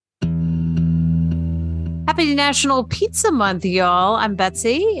Happy National Pizza Month, y'all. I'm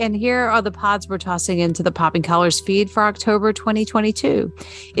Betsy, and here are the pods we're tossing into the Popping Collars feed for October 2022.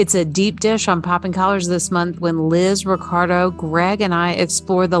 It's a deep dish on Popping Collars this month when Liz, Ricardo, Greg, and I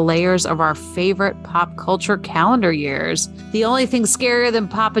explore the layers of our favorite pop culture calendar years. The only thing scarier than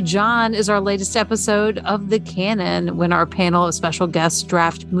Papa John is our latest episode of The Canon, when our panel of special guests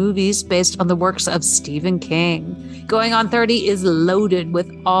draft movies based on the works of Stephen King. Going on 30 is loaded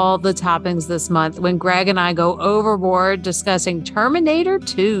with all the toppings this month when Greg and I go overboard discussing Terminator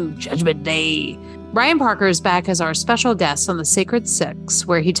 2 Judgment Day. Ryan Parker is back as our special guest on The Sacred Six,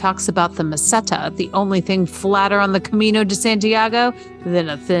 where he talks about the Meseta, the only thing flatter on the Camino de Santiago than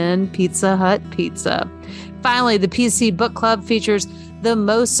a thin Pizza Hut pizza. Finally, the PC Book Club features the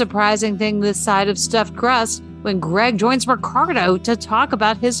most surprising thing this side of stuffed crust when Greg joins Ricardo to talk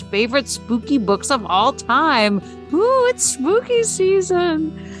about his favorite spooky books of all time. Ooh, it's spooky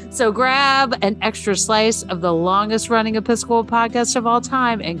season. So grab an extra slice of the longest running Episcopal podcast of all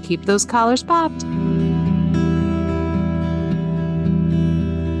time and keep those collars popped.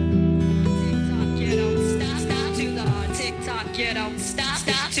 TikTok, you don't stop.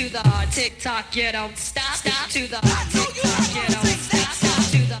 Stop to the TikTok, you don't stop. Stop to the TikTok, you don't stop. Stop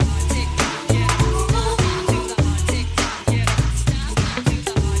to the TikTok, you don't.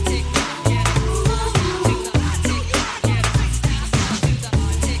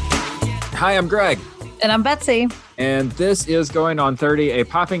 Hi, I'm Greg. And I'm Betsy. And this is Going on 30, a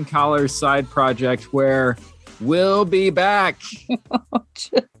Popping Collars side project where we'll be back.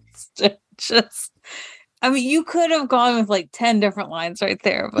 just, I mean, you could have gone with like 10 different lines right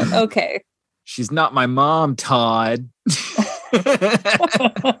there, but okay. She's not my mom, Todd. The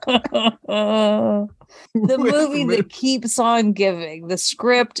movie that keeps on giving. The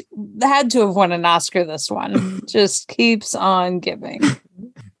script had to have won an Oscar, this one. Just keeps on giving.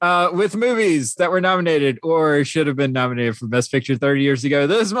 With movies that were nominated or should have been nominated for Best Picture 30 years ago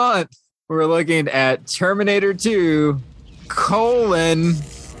this month, we're looking at Terminator 2,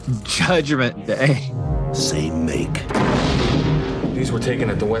 Judgment Day. Same make. These were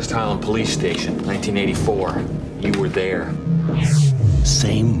taken at the West Highland Police Station, 1984. You were there.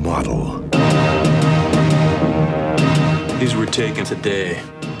 Same model. These were taken today.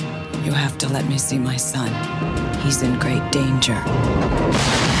 You have to let me see my son. He's in great danger.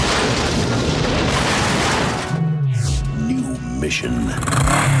 New mission.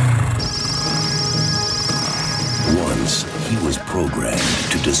 Once, he was programmed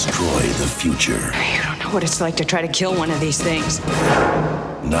to destroy the future. You don't know what it's like to try to kill one of these things.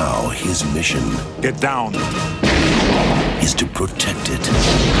 Now, his mission Get down. is to protect it.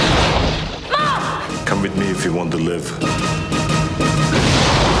 Come with me if you want to live.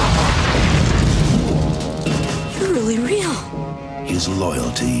 You're really real. His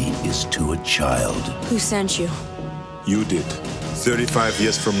loyalty is to a child. Who sent you? You did. 35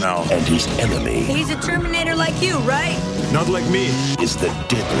 years from now. And his enemy He's a Terminator like you, right? Not like me. is the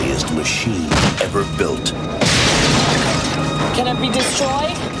deadliest machine ever built. Can it be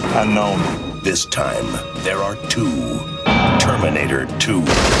destroyed? Unknown. This time, there are two. Terminator 2.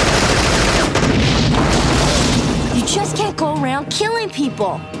 You just can't go around killing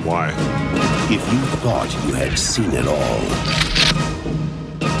people. Why? If you thought you had seen it all,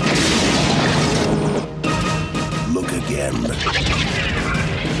 look again.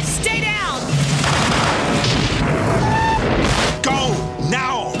 Stay down! Go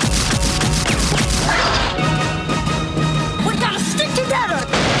now! We gotta stick together!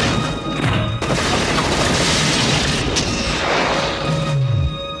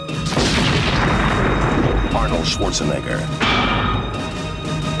 Arnold Schwarzenegger.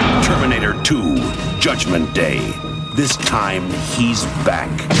 Terminator 2, Judgment Day. This time, he's back.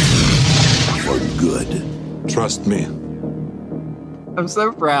 For good. Trust me. I'm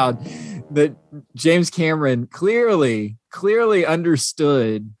so proud that James Cameron clearly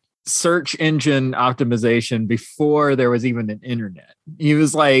understood search engine optimization before there was even an internet. He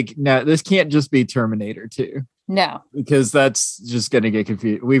was like, no, this can't just be Terminator 2. No. Because that's just going to get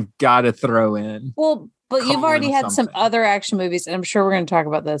confused. We've got to throw in. Well, but you've already had some other action movies, and I'm sure we're going to talk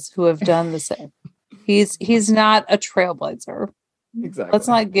about this, who have done the same. He's not a trailblazer. Exactly. Let's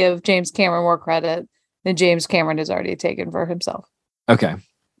not give James Cameron more credit than James Cameron has already taken for himself. Okay.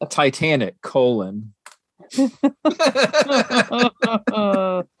 Titanic, All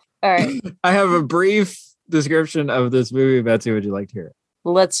right. I have a brief description of this movie. Betsy, would you like to hear it?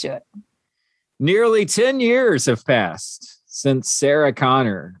 Let's do it. Nearly 10 years have passed since Sarah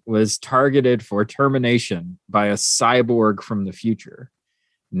Connor was targeted for termination by a cyborg from the future.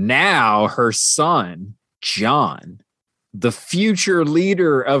 Now her son, John, the future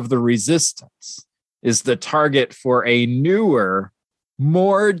leader of the resistance, is the target for a newer,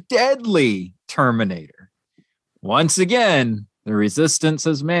 more deadly Terminator. Once again, the Resistance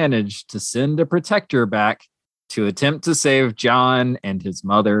has managed to send a protector back to attempt to save John and his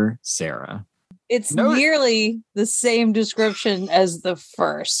mother, Sarah. It's nearly the same description as the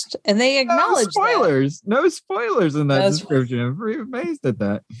first, and they acknowledge No spoilers in that description. I'm pretty amazed at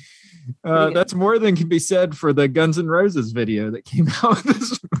that. That's more than can be said for the Guns N' Roses video that came out with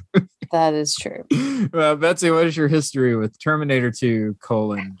this movie. That is true. Betsy, what is your history with Terminator 2: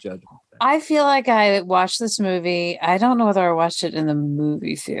 Judgment? I feel like I watched this movie. I don't know whether I watched it in the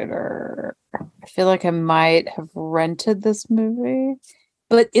movie theater. I feel like I might have rented this movie,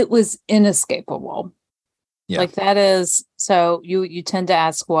 but it was inescapable. Yeah. Like that is, so you tend to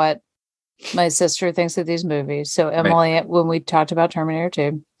ask what my sister thinks of these movies. So Emily, when we talked about Terminator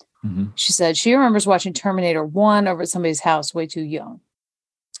 2, she said she remembers watching Terminator 1 over at somebody's house way too young.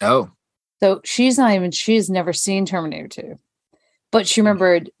 Oh. So she's never seen Terminator 2. But she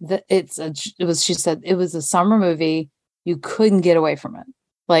remembered that she said it was a summer movie. You couldn't get away from it.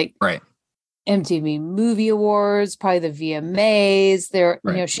 Like MTV Movie Awards, probably the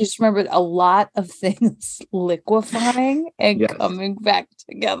VMAs. She just remembered a lot of things liquefying and coming back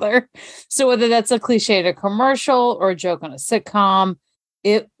together. So whether that's a cliche at a commercial or a joke on a sitcom,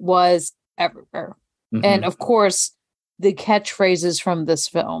 it was everywhere. And of course, the catchphrases from this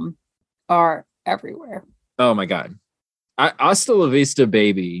film are everywhere. Oh my God. Hasta La Vista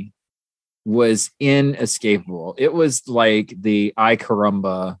Baby was inescapable. It was like the I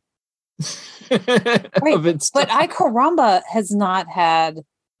Caramba. But I Caramba has not had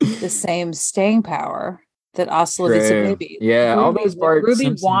the same staying power that Hasta La Vista Baby. Yeah, all those parts.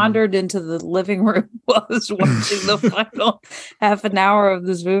 Ruby wandered into the living room while I was watching the final half an hour of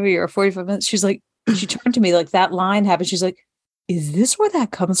this movie or 45 minutes. She's like, she turned to me like that line happened. She's like, "Is this where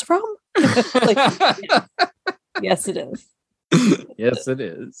that comes from?" Like, yes, it is. Yes, it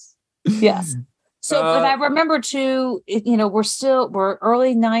is. Yes. So, but I remember too, we're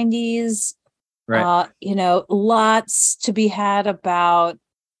early 90s, right? Lots to be had about,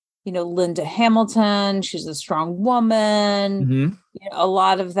 Linda Hamilton. She's a strong woman. A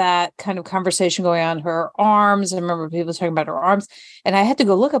lot of that kind of conversation going on her arms. I remember people talking about her arms, and I had to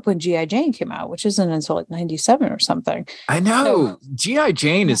go look up when G.I. Jane came out, which isn't until like 97 or something. I know. G.I.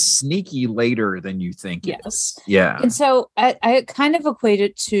 Jane is sneaky later than you think. Yes. Yeah. And so I kind of equate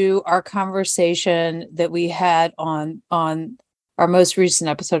it to our conversation that we had on our most recent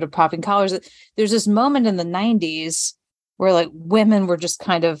episode of Popping Collars. There's this moment in the 90s where like women were just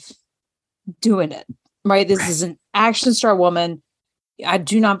kind of doing it, right? This is an action star woman. I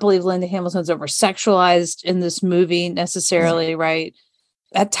do not believe Linda Hamilton's over sexualized in this movie necessarily, right?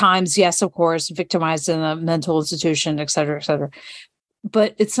 At times, yes, of course, victimized in a mental institution, et cetera, et cetera.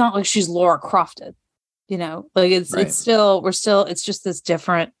 But it's not like she's Laura Crofted, it's still, it's just this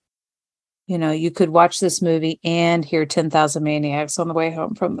different, you could watch this movie and hear 10,000 Maniacs on the way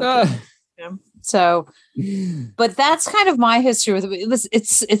home from the So, but that's kind of my history with it.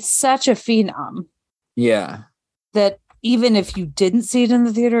 It's such a phenom. Yeah. That even if you didn't see it in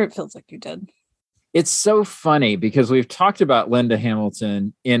the theater, it feels like you did. It's so funny because we've talked about Linda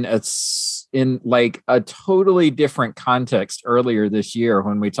Hamilton in like a totally different context earlier this year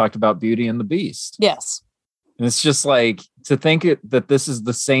when we talked about Beauty and the Beast. Yes. And it's just like to think that this is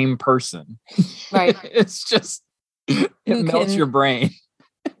the same person. Right. It's just, it melts your brain.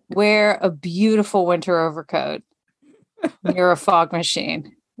 Wear a beautiful winter overcoat near a fog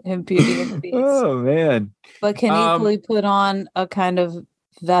machine in Beauty and the Beast. Oh, man. But can equally put on a kind of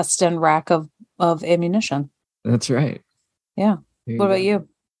vest and rack of ammunition. That's right. Yeah. What about you?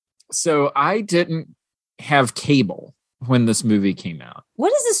 So I didn't have cable when this movie came out.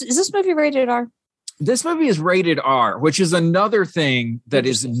 What is this? Is this movie rated R? This movie is rated R, which is another thing that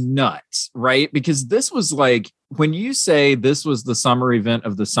is nuts, right? Because this was like, when you say this was the summer event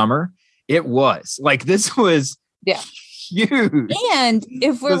of the summer, it was. Like, this was huge. And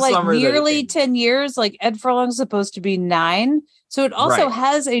if we're like nearly 10 years, like Ed Furlong's supposed to be 9. So it also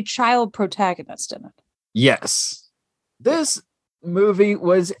has a child protagonist in it. Yes. This movie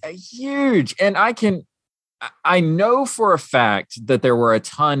was huge. And I know for a fact that there were a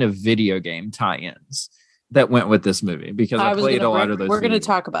ton of video game tie-ins that went with this movie because I played a lot of those. We're going to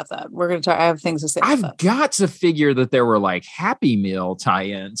talk about that. I have things to say. I've got to figure that there were like Happy Meal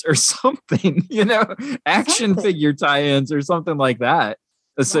tie-ins or something, action figure tie-ins or something like that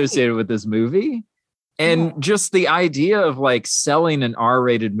associated with this movie. And just the idea of like selling an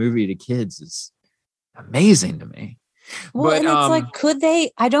R-rated movie to kids is amazing to me. Well, and it's like, could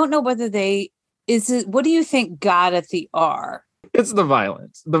they? I don't know whether they. What do you think got at the R? It's the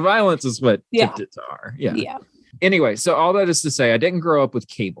violence. The violence is what Yeah. tipped it to R. Yeah. Yeah. Anyway, so all that is to say, I didn't grow up with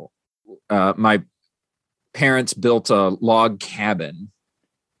cable. My parents built a log cabin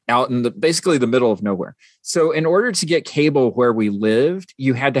out in basically the middle of nowhere. So in order to get cable where we lived,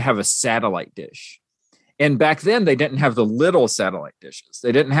 you had to have a satellite dish. And back then they didn't have the little satellite dishes.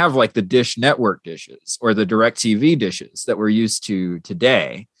 They didn't have like the Dish Network dishes or the DirecTV dishes that we're used to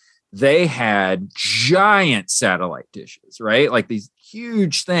today. They had giant satellite dishes, right? Like these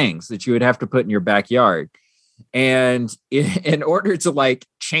huge things that you would have to put in your backyard. And in order to like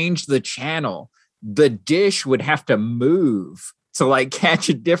change the channel, the dish would have to move to like catch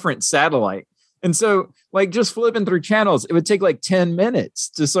a different satellite. And so like just flipping through channels, it would take like 10 minutes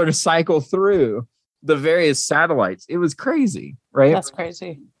to sort of cycle through the various satellites. It was crazy, right? That's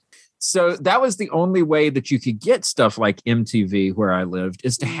crazy. So that was the only way that you could get stuff like MTV where I lived,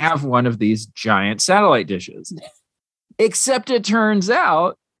 is to have one of these giant satellite dishes. Except it turns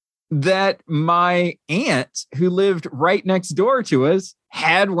out that my aunt, who lived right next door to us,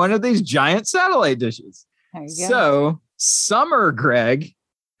 had one of these giant satellite dishes. There you go. So Summer Greg,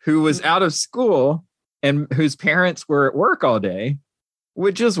 who was out of school and whose parents were at work all day,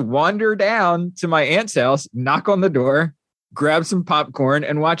 would just wander down to my aunt's house, knock on the door, grab some popcorn,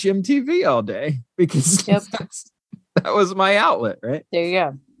 and watch MTV all day, because that was my outlet, right? There you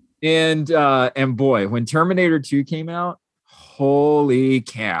go. And boy, when Terminator 2 came out, holy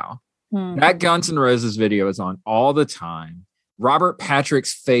cow. That Guns N' Roses video is on all the time. Robert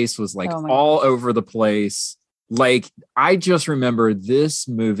Patrick's face was like all over the place. Like, I just remember this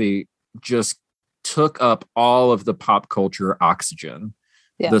movie just took up all of the pop culture oxygen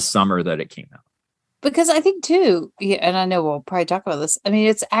the summer that it came out. Because I think too, and I know we'll probably talk about this. I mean,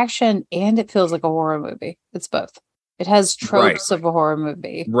 it's action and it feels like a horror movie. It's both. It has tropes of a horror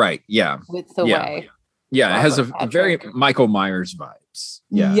movie. Right. Yeah. With the way. Yeah. It has a Patrick. very Michael Myers vibes.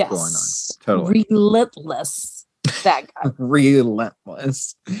 Yeah. Yes. Going on. Totally. Relentless. That guy.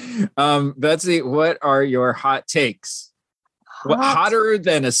 Relentless. Betsy, what are your hot takes? What hotter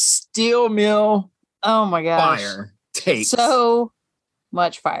than a steel mill? Oh my gosh. Fire takes. So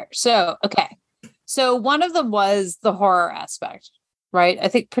much fire. So, okay. So one of them was the horror aspect, right? I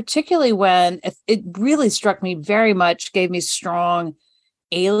think particularly when it really struck me very much, gave me strong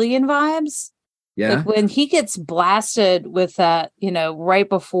Alien vibes. Yeah. Like when he gets blasted with that, right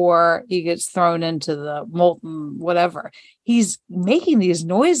before he gets thrown into the molten whatever, he's making these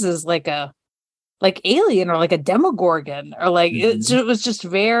noises like Alien or like a Demogorgon or like it was just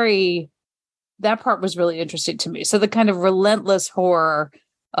very, that part was really interesting to me. So the kind of relentless horror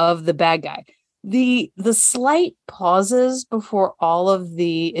of the bad guy. The slight pauses before all of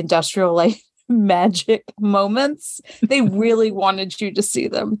the industrial light magic moments, they really wanted you to see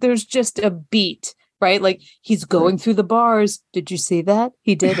them. There's just a beat, right? Like he's going through the bars. Did you see that?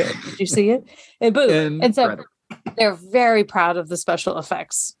 He did it. Did you see it? And boom. And so they're very proud of the special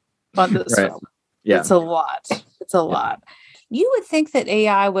effects on this film. Yeah. It's a lot. It's a lot. You would think that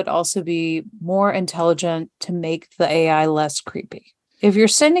AI would also be more intelligent to make the AI less creepy. If you're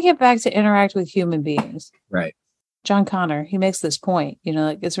sending it back to interact with human beings, right? John Connor, he makes this point,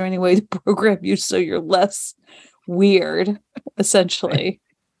 like, is there any way to program you so you're less weird, essentially?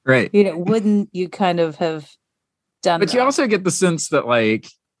 Right. Wouldn't you kind of have done But that? you also get the sense that, like,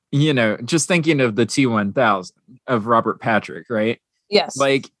 just thinking of the T-1000 of Robert Patrick, right? Yes.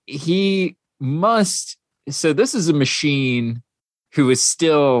 Like, he must, so this is a machine who is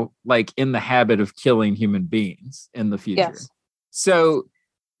still, like, in the habit of killing human beings in the future. Yes. So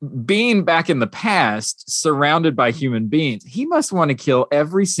being back in the past, surrounded by human beings, he must want to kill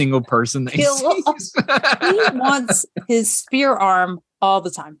every single person that he sees. He wants his spear arm all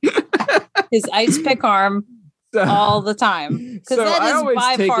the time. His ice pick arm all the time. Because that is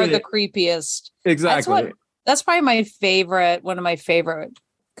by far the creepiest. Exactly. That's probably one of my favorite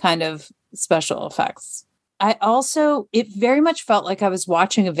kind of special effects. It very much felt like I was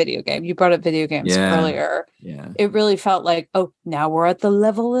watching a video game. You brought up video games earlier. Yeah. It really felt like, now we're at the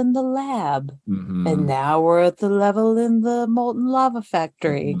level in the lab. Mm-hmm. And now we're at the level in the molten lava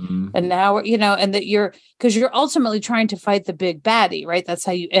factory. Mm-hmm. And now we're, and that because you're ultimately trying to fight the big baddie, right? That's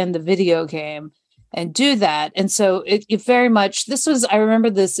how you end the video game and do that. And so it very much, I remember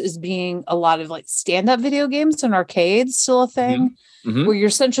this as being a lot of like stand-up video games and arcades, still a thing. Mm-hmm. Where you're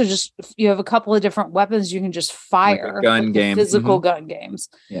essentially you have a couple of different weapons you can just fire. Like a gun game. Physical gun games.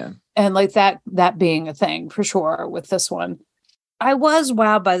 Yeah. And like that being a thing for sure with this one. I was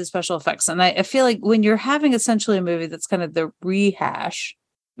wowed by the special effects. And I feel like when you're having essentially a movie that's kind of the rehash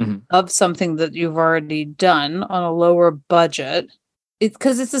of something that you've already done on a lower budget,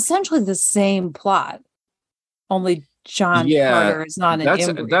 because it's essentially the same plot, only John Carter is not an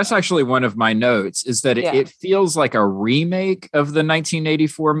embryo. That's actually one of my notes, is that it feels like a remake of the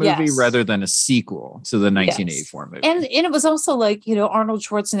 1984 movie rather than a sequel to the 1984 movie. And it was also like, Arnold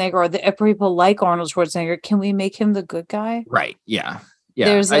Schwarzenegger, or the people like Arnold Schwarzenegger, can we make him the good guy? Right. Yeah. Yeah.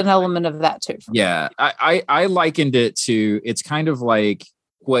 There's an element of that too. Yeah. I likened it to, it's kind of like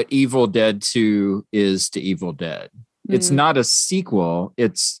what Evil Dead 2 is to Evil Dead. It's not a sequel.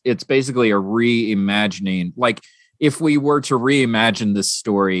 It's basically a reimagining. Like, if we were to reimagine this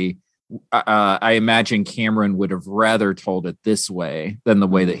story, I imagine Cameron would have rather told it this way than the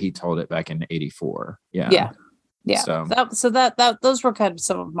way that he told it back in '84. Yeah. So those were kind of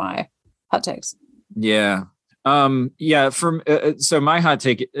some of my hot takes. Yeah. So my hot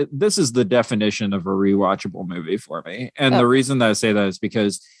take, this is the definition of a rewatchable movie for me. And the reason that I say that is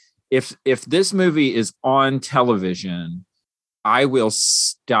because if this movie is on television, I will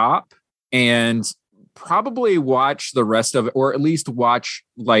stop and probably watch the rest of it, or at least watch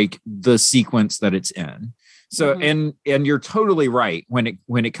like the sequence that it's in. So, and you're totally right when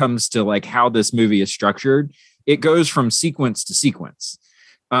it comes to like how this movie is structured. It goes from sequence to sequence.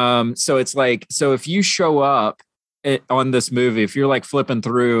 So it's like, so if you show up on this movie, if you're like flipping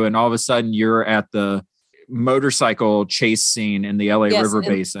through and all of a sudden you're at the motorcycle chase scene in the LA River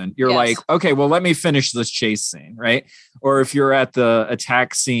Basin, you're like, okay, well, let me finish this chase scene, right? Or if you're at the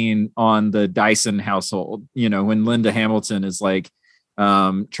attack scene on the Dyson household, when Linda Hamilton is like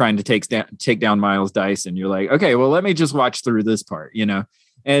trying to take down Miles Dyson, you're like, okay, well, let me just watch through this part,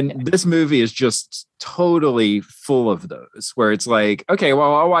 And this movie is just totally full of those where it's like, okay,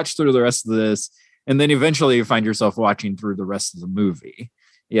 well, I'll watch through the rest of this. And then eventually you find yourself watching through the rest of the movie.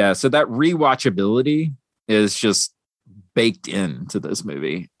 Yeah. So that rewatchability is just baked into this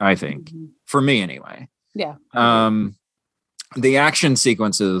movie, I think, for me anyway. Yeah. The action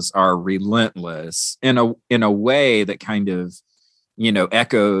sequences are relentless in a way that kind of,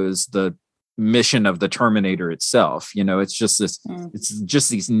 echoes the mission of the Terminator itself. It's just this, it's just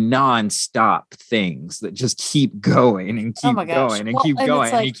these nonstop things that just keep going and keep going and keep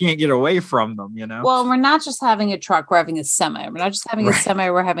going. And you can't get away from them, Well, we're not just having a truck, we're having a semi. We're not just having a semi,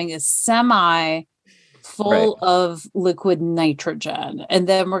 we're having a semi full of liquid nitrogen. And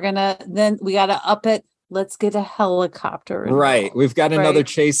then we got to up it. Let's get a helicopter involved. Right. We've got another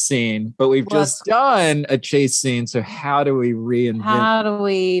chase scene, but we've just done a chase scene. So how do we reinvent? How do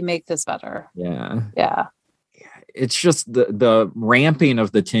we make this better? Yeah. Yeah. It's just the ramping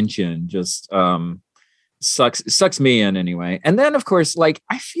of the tension just sucks me in anyway. And then of course, like,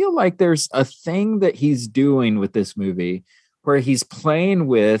 I feel like there's a thing that he's doing with this movie where he's playing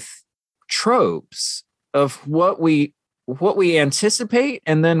with tropes of what we anticipate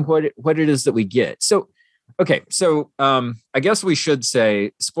and then what it is that we get. So okay, so I guess we should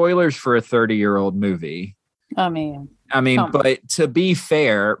say spoilers for a 30-year-old movie. I mean, but to be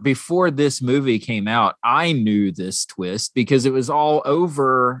fair, before this movie came out, I knew this twist because it was all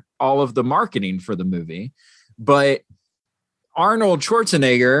over all of the marketing for the movie. But Arnold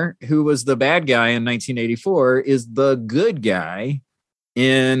Schwarzenegger, who was the bad guy in 1984, is the good guy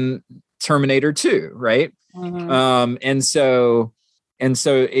in Terminator 2, right? And so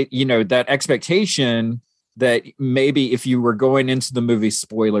it, that expectation that maybe if you were going into the movie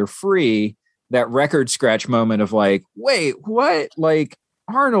spoiler free, that record scratch moment of like, wait, what? Like,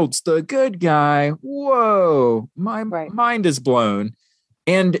 Arnold's the good guy. Whoa, my mind is blown.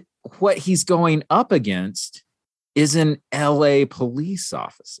 And what he's going up against is an LA police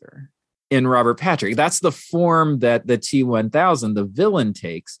officer in Robert Patrick. That's the form that the T-1000, the villain,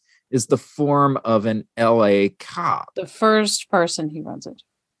 takes, is the form of an LA cop. The first person he runs into.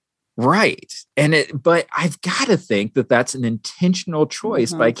 Right. But I've got to think that that's an intentional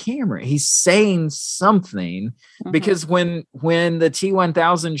choice by Cameron. He's saying something because when the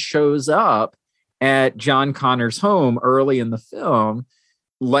T-1000 shows up at John Connor's home early in the film,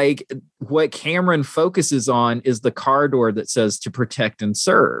 like, what Cameron focuses on is the car door that says to protect and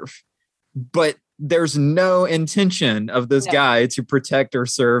serve. But there's no intention of this guy to protect or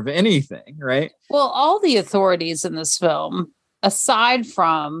serve anything, right? Well, all the authorities in this film, aside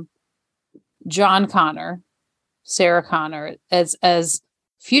from John Connor, Sarah Connor, as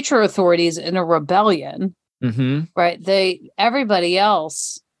future authorities in a rebellion, right? Everybody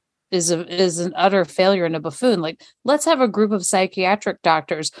else is an utter failure and a buffoon. Like, let's have a group of psychiatric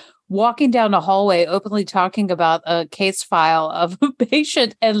doctors walking down a hallway, openly talking about a case file of a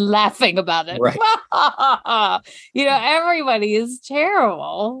patient and laughing about it. Right. Everybody is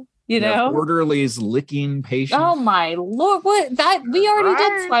terrible. Orderlies licking patients. Oh my Lord! We already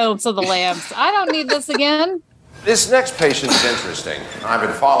did Silence of the Lambs. I don't need this again. This next patient is interesting. I've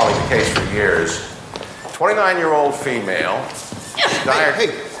been following the case for years. 29-year-old female,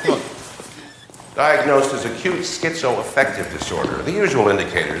 diagnosed as acute schizoaffective disorder. The usual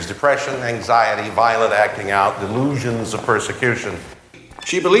indicators: depression, anxiety, violent acting out, delusions of persecution.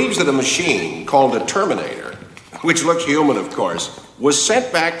 She believes that a machine called a Terminator, which looks human, of course, was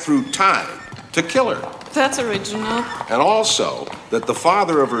sent back through time to kill her. That's original. And also that the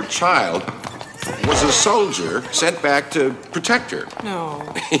father of her child was a soldier sent back to protect her.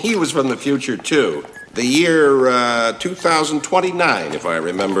 No. He was from the future, too. The year 2029, if I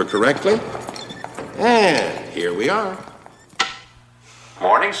remember correctly. And here we are.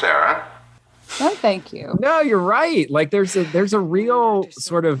 Morning, Sarah. No, thank you. No, you're right. Like there's a real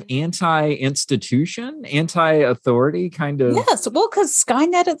sort of anti-institution, anti-authority kind of. Yes, well, because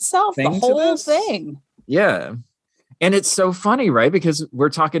Skynet itself, the whole thing. Yeah. And it's so funny, right? Because we're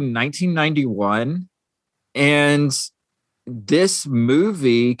talking 1991 and this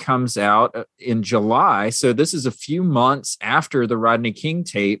movie comes out in July. So this is a few months after the Rodney King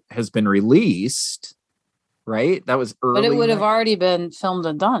tape has been released, right? That was early. But it would have already been filmed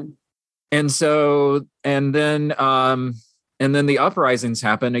and done. And so, and then the uprisings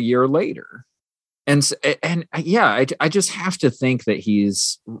happen a year later. And I just have to think that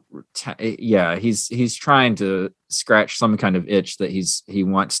he's trying to scratch some kind of itch that he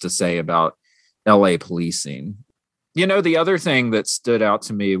wants to say about LA policing. You know, the other thing that stood out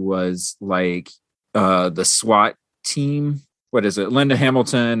to me was like the SWAT team. What is it? Linda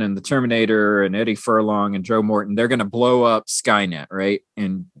Hamilton and the Terminator and Eddie Furlong and Joe Morton. They're going to blow up Skynet, right?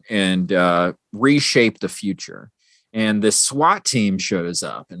 And reshape the future. And the SWAT team shows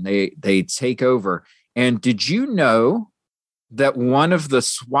up and they take over. And did you know that one of the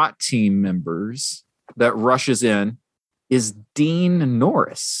SWAT team members that rushes in is Dean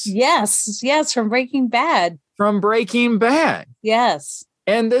Norris? Yes, from Breaking Bad. Yes.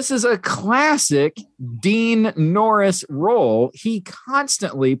 And this is a classic Dean Norris role. He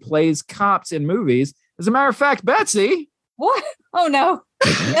constantly plays cops in movies. As a matter of fact, Betsy. What? Oh, no.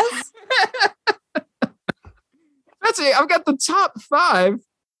 Yes. Betsy, I've got the top 5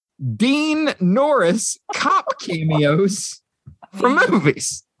 Dean Norris cop cameos from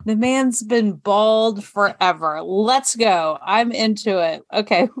movies. The man's been bald forever. Let's go. I'm into it.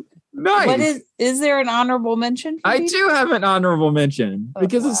 Okay. Nice. What is there an honorable mention? I do have an honorable mention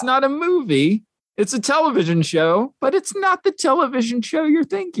because it's not a movie. It's a television show, but it's not the television show you're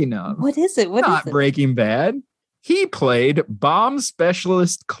thinking of. What is it? Not Breaking Bad. He played bomb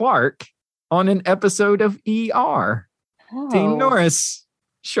specialist Clark on an episode of ER. Oh. Dean Norris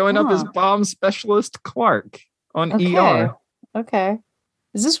showing up as bomb specialist Clark on ER. Okay.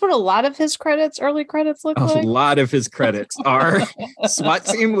 Is this what a lot of his early credits look like? A lot of his credits are SWAT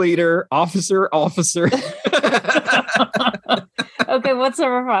team leader, officer. Okay, what's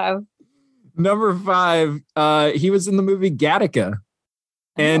number 5? Number 5, he was in the movie Gattaca.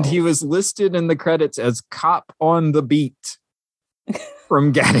 And he was listed in the credits as cop on the beat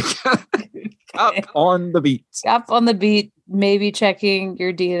from Gattaca. Cop on the beat. Cop on the beat, maybe checking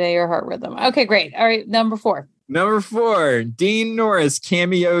your DNA or heart rhythm. Okay, great. All right, number 4. Number 4, Dean Norris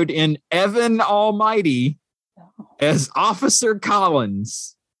cameoed in Evan Almighty as Officer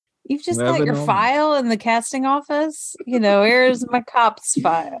Collins. You've just got your file in the casting office. You know, here's my cop's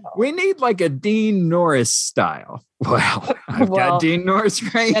file. We need like a Dean Norris style. Wow. I've got Dean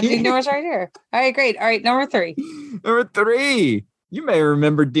Norris right here. Dean Norris right here. All right, great. All right, number 3. Number 3. You may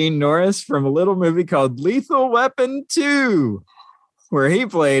remember Dean Norris from a little movie called Lethal Weapon 2, where he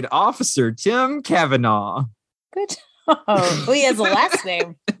played Officer Tim Cavanaugh. Good. Oh, he has a last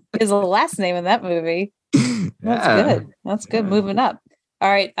name. He has a last name in that movie. That's good. That's good. Moving up.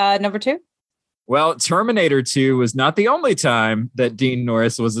 All right. Number 2. Well, Terminator 2 was not the only time that Dean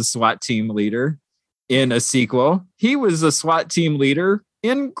Norris was a SWAT team leader in a sequel. He was a SWAT team leader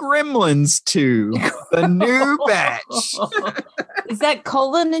in Gremlins 2, the new batch. Is that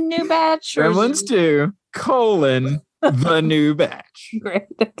colon in new batch? Gremlins 2, the new batch. Great.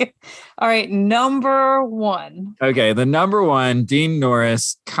 Okay. All right. Number 1. Okay. The number 1, Dean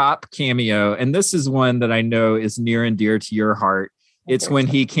Norris cop cameo. And this is one that I know is near and dear to your heart. It's when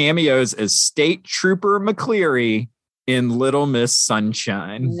he cameos as State Trooper McCleary in Little Miss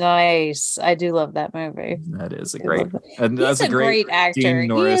Sunshine. Nice. I do love that movie. That is a great, and that's a great actor. Dean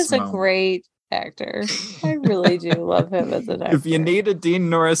Norris he is a moment. great actor. I really do love him as an actor. If you need a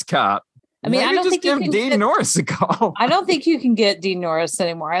Dean Norris cop, I mean, I don't think you give can Dean Norris a call. I don't think you can get Dean Norris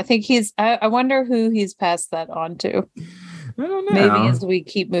anymore. I think I wonder who he's passed that on to. I don't know. Maybe as we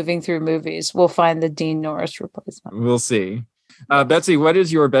keep moving through movies, we'll find the Dean Norris replacement. We'll see. Betsy, what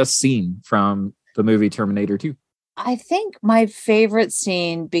is your best scene from the movie Terminator 2? I think my favorite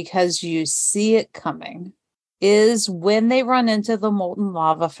scene, because you see it coming, is when they run into the molten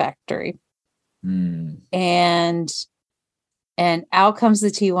lava factory. And out comes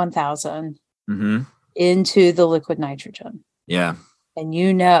the T-1000 into the liquid nitrogen. Yeah. And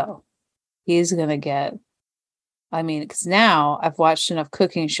he's going to get, because now I've watched enough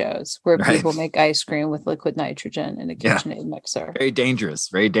cooking shows where people make ice cream with liquid nitrogen in a KitchenAid mixer. Very dangerous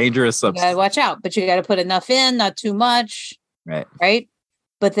substance. You got to watch out, but you got to put enough in, not too much. Right.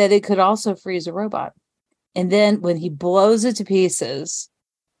 But that it could also freeze a robot. And then when he blows it to pieces,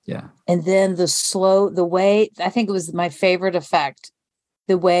 and then the way, I think it was my favorite effect,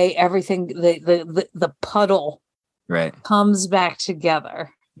 the way everything, the puddle comes back together.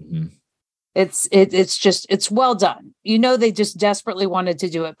 It's well done. They just desperately wanted to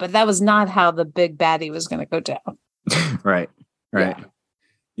do it, but that was not how the big baddie was going to go down. Right.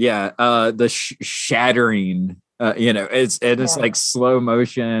 Yeah. The shattering, it's like slow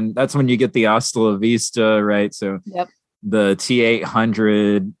motion. That's when you get the hasta la vista, right? So the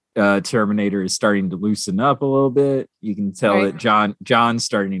T-800 Terminator is starting to loosen up a little bit. You can tell that John's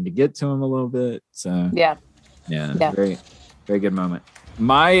starting to get to him a little bit. So yeah, very, very good moment.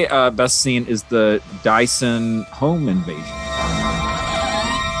 My best scene is the Dyson home invasion.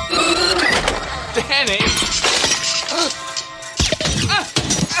 Danny!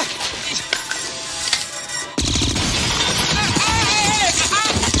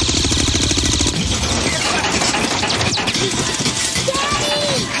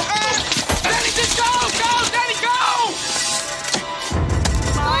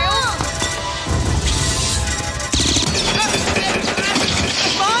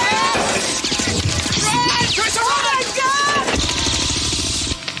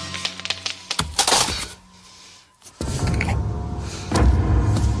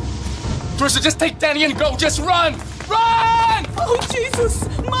 So just take Danny and go. Just run! Run! Oh, Jesus!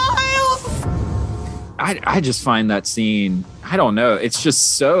 Miles! I just find that scene, I don't know, it's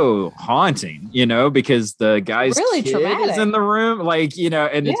just so haunting, because the guy's really kid traumatic. Is in the room,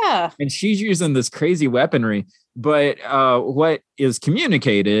 and she's using this crazy weaponry. But what is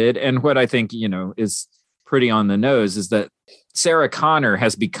communicated, and what I think, is pretty on the nose, is that Sarah Connor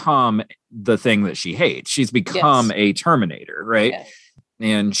has become the thing that she hates. She's become a Terminator, right? Yes.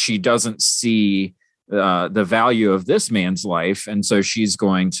 And she doesn't see the value of this man's life. And so she's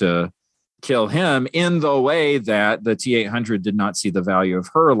going to kill him in the way that the T-800 did not see the value of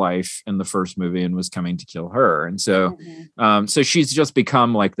her life in the first movie and was coming to kill her. And so, so she's just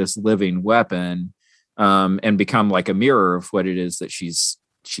become like this living weapon, and become like a mirror of what it is that she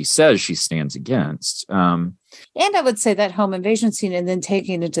says she stands against. And I would say that home invasion scene and then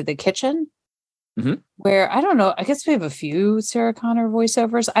taking it to the kitchen, where, I don't know, I guess we have a few Sarah Connor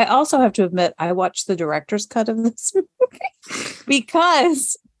voiceovers. I also have to admit, I watched the director's cut of this movie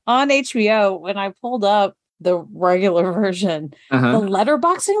because on HBO, when I pulled up the regular version, the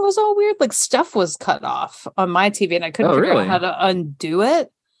letterboxing was all weird. Like stuff was cut off on my TV and I couldn't figure out how to undo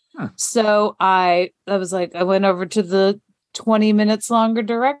it. So I was like, I went over to the 20 minutes longer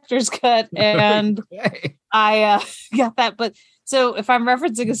director's cut and I got that. But so if I'm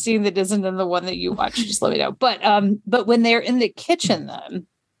referencing a scene that isn't in the one that you watched, just let me know. But when they're in the kitchen then,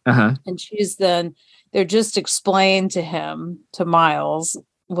 and they're just explained to him, to Miles,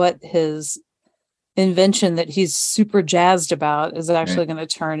 what his invention that he's super jazzed about is actually going to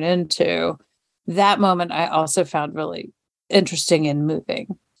turn into. That moment I also found really interesting and moving.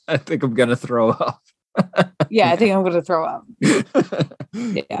 I think I'm going to throw up. Yeah, I think I'm going to throw up.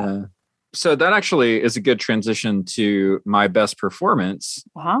 Yeah. So that actually is a good transition to my best performance,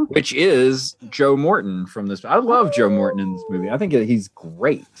 which is Joe Morton from this. I love Joe Morton in this movie. I think he's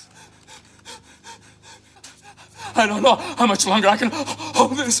great. I don't know how much longer I can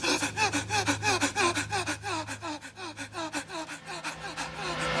hold this. Go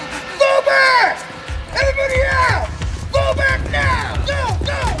back! Everybody out! Go back now! Go,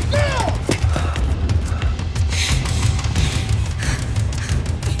 go, go!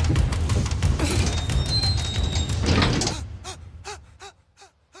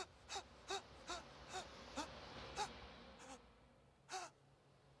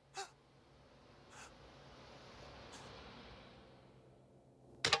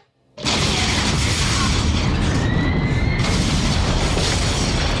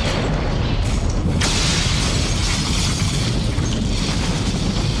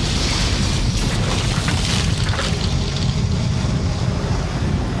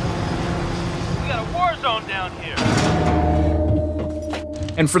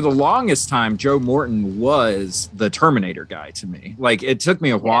 And for the longest time, Joe Morton was the Terminator guy to me. Like, it took me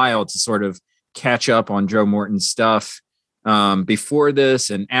a while to sort of catch up on Joe Morton's stuff before this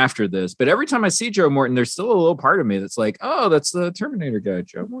and after this. But every time I see Joe Morton, there's still a little part of me that's like, oh, that's the Terminator guy,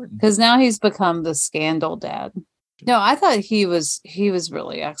 Joe Morton. Because now he's become the scandal dad. No, I thought he was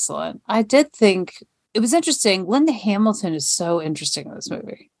really excellent. I did think it was interesting. Linda Hamilton is so interesting in this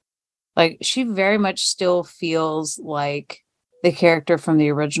movie. Like, she very much still feels like the character from the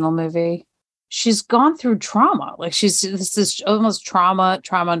original movie. She's gone through trauma. Like, this is almost trauma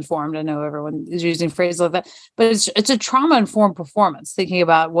informed. I know everyone is using phrases like that, but it's a trauma informed performance, thinking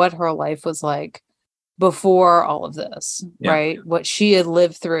about what her life was like before all of this, right? What she had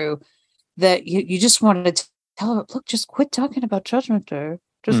lived through, that you just wanted to tell her, look, just quit talking about Judgment Day.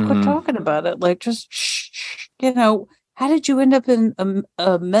 Just quit talking about it. Like, just, how did you end up in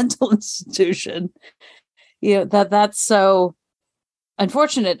a mental institution? That's so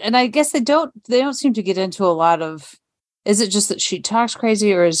unfortunate. And I guess they don't seem to get into a lot of, is it just that she talks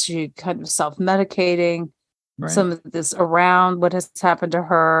crazy, or is she kind of self-medicating some of this around what has happened to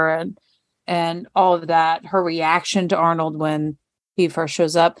her and all of that, her reaction to Arnold when he first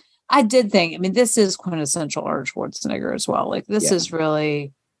shows up. I did think, this is quintessential Arnold Schwarzenegger as well. Like, this is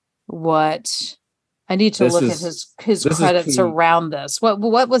really what I need to look at his credits around this.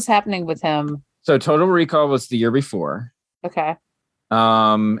 What was happening with him? So Total Recall was the year before. Okay.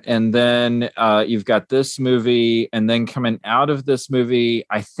 And then you've got this movie, and then coming out of this movie,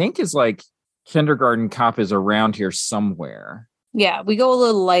 I think is like Kindergarten Cop is around here somewhere. Yeah, we go a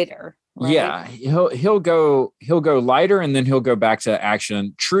little lighter. Right? Yeah, he'll go lighter, and then he'll go back to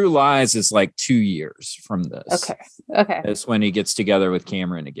action. True Lies is like 2 years from this. Okay. It's when he gets together with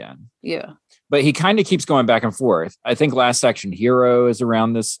Cameron again. Yeah. But he kind of keeps going back and forth. I think Last Action Hero is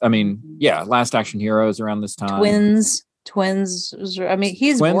around this. Last Action Hero is around this time. Twins. He's Twins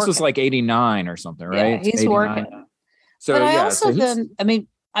working. was like 89 or something, right? Yeah, he's 89. Working. So, but I also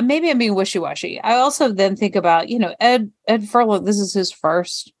maybe I'm being wishy-washy. I also then think about, Ed Furlong, this is his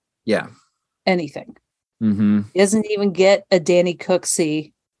first anything. Mm-hmm. He doesn't even get a Danny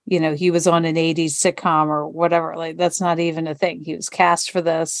Cooksey, he was on an 80s sitcom or whatever. Like, that's not even a thing. He was cast for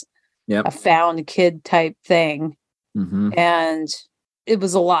this, a found kid type thing. Mm-hmm. And it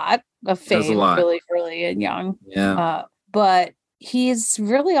was a lot of fame, really early and young. Yeah. But he's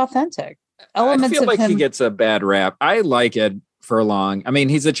really authentic. I feel like he gets a bad rap. I like Ed Furlong.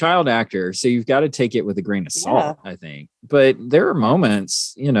 He's a child actor, so you've got to take it with a grain of salt, I think. But there are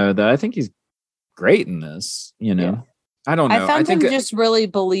moments, that I think he's great in this, I don't know. I found him just really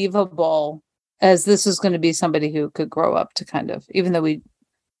believable, as this is going to be somebody who could grow up to kind of, even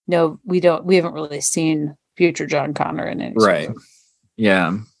though we haven't really seen future John Connor in any right. Sort of.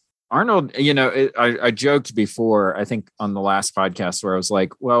 Yeah. Arnold, I joked before, I think on the last podcast, where I was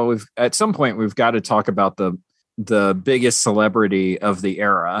like, well, at some point we've got to talk about the biggest celebrity of the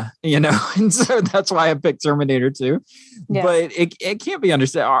era, and so that's why I picked Terminator 2. Yeah. But it can't be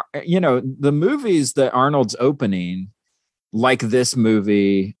understood. The movies that Arnold's opening, like this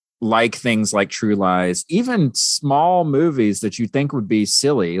movie, like things like True Lies, even small movies that you think would be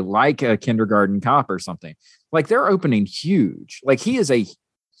silly, like a Kindergarten Cop or something, like they're opening huge. Like, he is a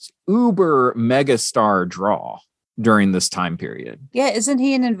uber mega star draw during this time period. Yeah, isn't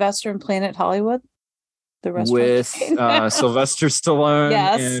he an investor in Planet Hollywood? The restaurant with Sylvester Stallone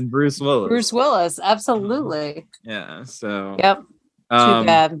and Bruce Willis. Absolutely. Yeah. So. Yep. Too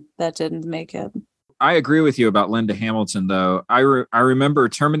bad that didn't make it. I agree with you about Linda Hamilton, though. I remember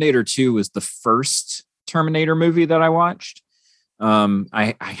Terminator 2 was the first Terminator movie that I watched.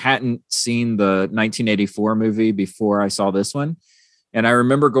 I hadn't seen the 1984 movie before I saw this one. And I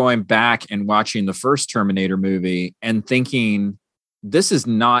remember going back and watching the first Terminator movie and thinking, this is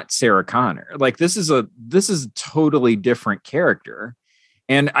not Sarah Connor. Like, this is a totally different character.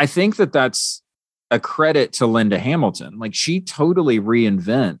 And I think that that's a credit to Linda Hamilton. Like, she totally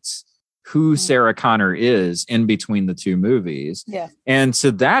reinvents who Sarah Connor is in between the two movies. Yeah. And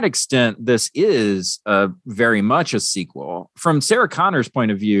to that extent, this is very much a sequel. From Sarah Connor's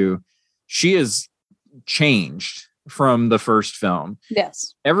point of view, she is changed from the first film.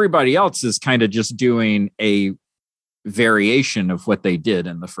 Yes. Everybody else is kind of just doing a variation of what they did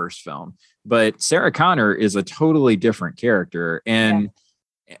in the first film. But Sarah Connor is a totally different character. And,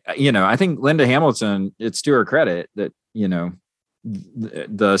 I think Linda Hamilton, it's to her credit that,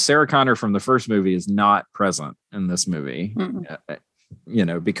 the Sarah Connor from the first movie is not present in this movie,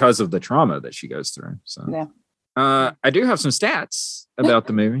 because of the trauma that she goes through. So, I do have some stats about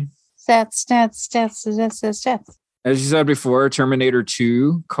the movie. Stats. As you said before, Terminator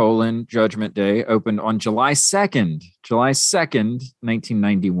 2, Judgment Day opened on July 2nd,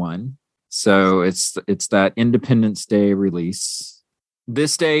 1991. So it's that Independence Day release.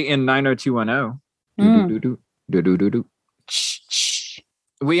 This Day in 90210. Do-do-do-do.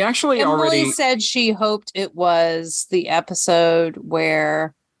 We actually Emily already said she hoped it was the episode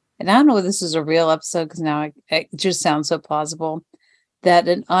where, and I don't know if this is a real episode because now it just sounds so plausible, that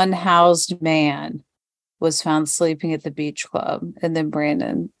an unhoused man was found sleeping at the beach club, and then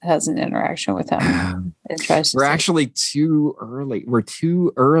Brandon has an interaction with him and tries to. We're actually too early. We're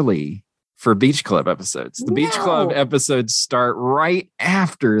too early for Beach Club episodes. The Beach Club episodes start right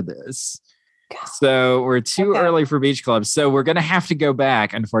after this. God. So we're too early for Beach Club. So we're going to have to go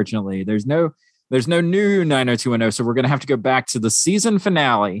back. Unfortunately, there's no new 90210. So we're going to have to go back to the season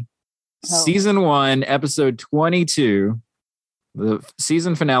finale, season 1, episode 22, the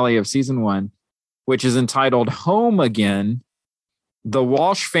season finale of season 1, which is entitled Home Again. The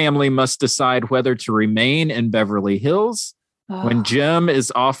Walsh family must decide whether to remain in Beverly Hills when Jim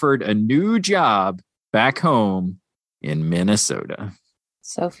is offered a new job back home in Minnesota.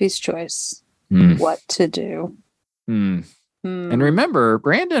 Sophie's choice. What to do. And remember,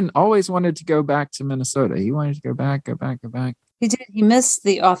 Brandon always wanted to go back to Minnesota. He wanted to go back. He did. He missed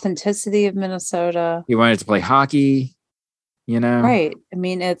the authenticity of Minnesota. He wanted to play hockey, Right. I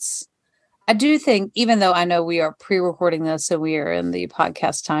mean, I do think, even though I know we are pre-recording this, so we are in the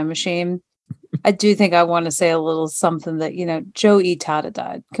podcast time machine, I do think I want to say a little something that, Joe Itada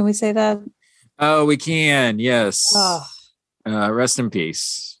died. Can we say that? Oh, we can. Yes. Rest in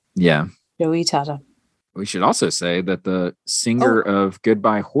peace. Yeah. Joe Itada. We should also say that the singer of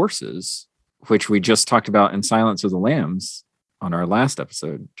Goodbye Horses, which we just talked about in Silence of the Lambs on our last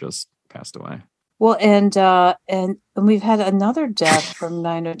episode, just passed away. Well, and we've had another death from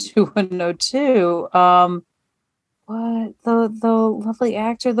 90210 too. What the lovely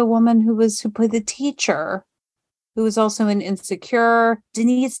actor, the woman who played the teacher, who was also in Insecure,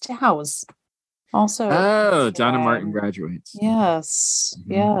 Denise Dowse. Also, Donna Martin graduates. Yes,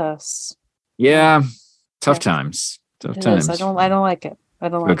 yes. Yeah, tough times. Tough times. I don't like it. I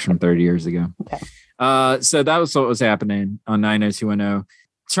don't like it. From 30 years ago. Okay. So that was what was happening on 90210.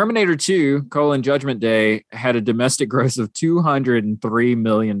 Terminator 2: Judgment Day had a domestic gross of $203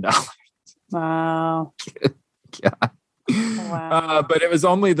 million. Wow. God. Wow. But it was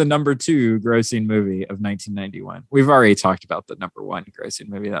only the number 2 grossing movie of 1991. We've already talked about the number 1 grossing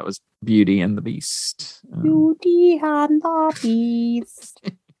movie. That was Beauty and the Beast. Beauty and the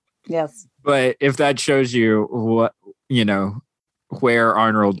Beast. Yes. But if that shows you what, where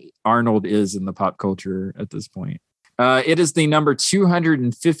Arnold is in the pop culture at this point. It is the number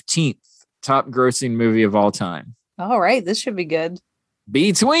 215th top grossing movie of all time. All right. This should be good.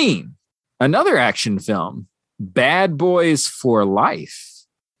 Between another action film, Bad Boys for Life.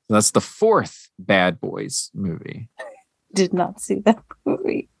 That's the 4th Bad Boys movie. Did not see that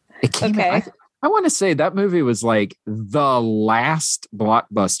movie. It came out, I want to say that movie was like the last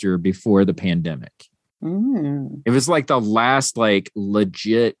blockbuster before the pandemic. It was like the last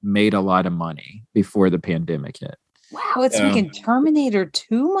legit made a lot of money before the pandemic hit. Wow, it's making Terminator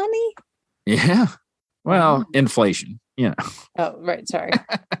 2 money? Yeah. Well, inflation, Oh, right. Sorry.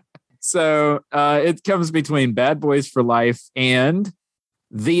 So it comes between Bad Boys for Life and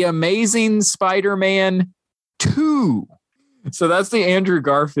The Amazing Spider-Man 2. So that's the Andrew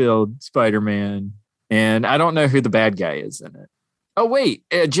Garfield Spider-Man. And I don't know who the bad guy is in it. Oh, wait.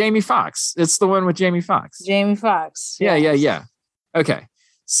 Jamie Foxx. It's the one with Jamie Foxx. Jamie Foxx. Yeah. Okay.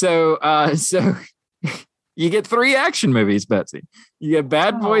 So you get 3 action movies, Betsy. You get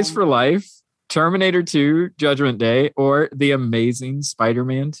Bad Boys for Life, Terminator 2, Judgment Day, or The Amazing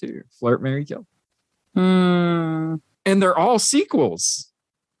Spider-Man 2, Flirt, Marry, Kill. And they're all sequels.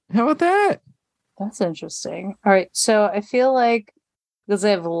 How about that? That's interesting. All right. So I feel like because I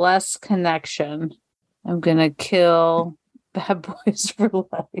have less connection, I'm going to kill Bad Boys for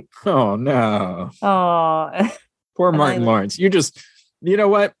Life. Oh, no. Oh. Poor Martin Lawrence. You know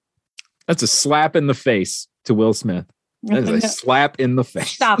what? That's a slap in the face to Will Smith. That is a slap in the face.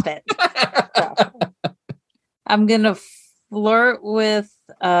 Stop it. I'm going to flirt with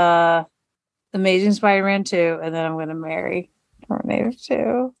Amazing Spider-Man 2, and then I'm going to marry Terminator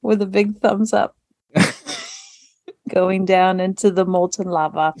 2 with a big thumbs up. Going down into the molten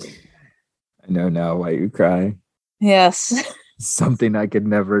lava. I know now why you cry. Yes. Something I could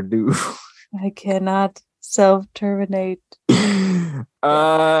never do. I cannot self-terminate.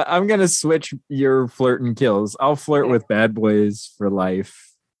 I'm going to switch your flirt and kills. I'll flirt with Bad Boys for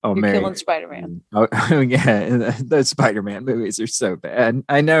Life. You're marry. Killing Spider-Man. Oh, yeah, the Spider-Man movies are so bad.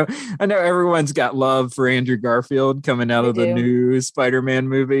 I know everyone's got love for Andrew Garfield coming out of the new Spider-Man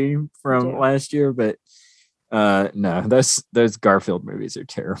movie from last year, but no, those Garfield movies are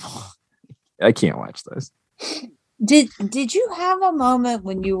terrible. I can't watch those. Did you have a moment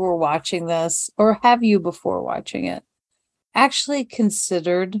when you were watching this, or have you before watching it, actually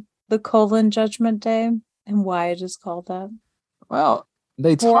considered the colon Judgment Day and why it is called that? Well,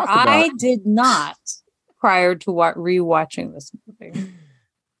 they For talk about I did not prior to rewatching this movie.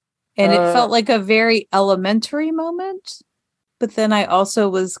 And it felt like a very elementary moment, but then I also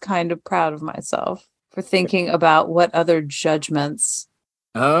was kind of proud of myself for thinking about what other judgments.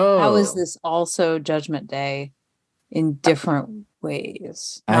 How is this also Judgment Day in different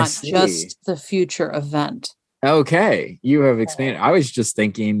ways, not just the future event? Okay, you have expanded. I was just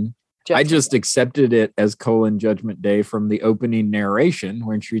thinking, I just accepted it as colon Judgment Day from the opening narration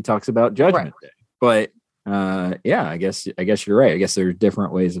when she talks about Judgment Day. But yeah, I guess you're right. I guess there's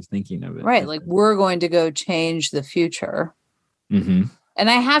different ways of thinking of it. Right, like we're going to go change the future. Mm-hmm. And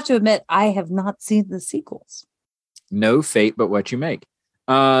I have to admit, I have not seen the sequels. No fate but what you make.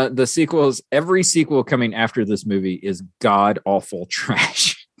 The sequels, every sequel coming after this movie is god awful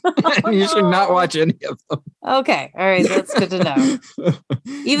trash. You should not watch any of them. Okay. All right. That's good to know.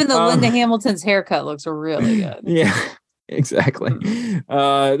 Even though Linda Hamilton's haircut looks really good. Yeah, exactly.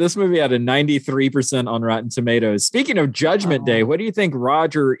 This movie had a 93% on Rotten Tomatoes. Speaking of Judgment Day, what do you think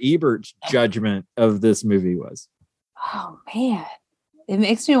Roger Ebert's judgment of this movie was? Oh, man. It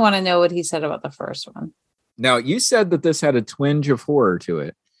makes me want to know what he said about the first one. Now, you said that this had a twinge of horror to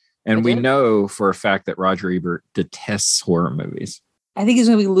it. And we know for a fact that Roger Ebert detests horror movies. I think he's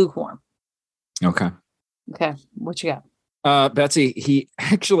going to be lukewarm. Okay. Okay. What you got? Betsy, he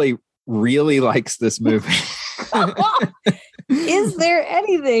actually really likes this movie. Is there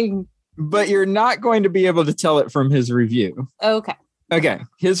anything? But you're not going to be able to tell it from his review. Okay. Okay.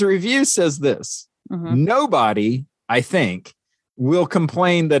 His review says this. Mm-hmm. Nobody, I think, will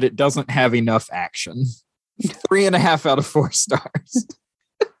complain that it doesn't have enough action. 3.5 out of 4 stars.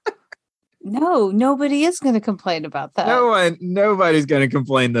 No, nobody is going to complain about that. Nobody's going to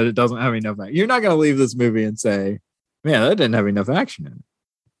complain that it doesn't have enough action. You're not going to leave this movie and say, man, that didn't have enough action in it.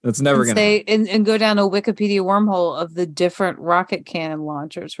 That's never going to say and go down a Wikipedia wormhole of the different rocket cannon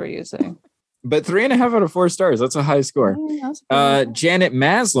launchers we're using. But 3.5 out of 4 stars. That's a high score. Janet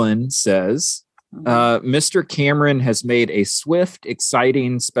Maslin says, Mr. Cameron has made a swift,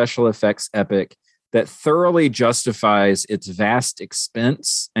 exciting special effects epic that thoroughly justifies its vast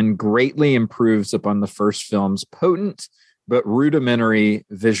expense and greatly improves upon the first film's potent but rudimentary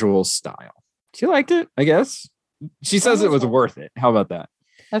visual style. She liked it, I guess. She says it was worth it. How about that?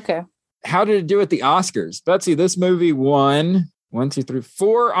 Okay. How did it do at the Oscars? Betsy, this movie won 4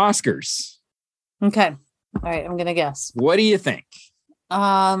 Oscars. Okay. All right. I'm going to guess. What do you think?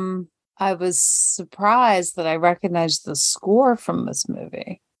 I was surprised that I recognized the score from this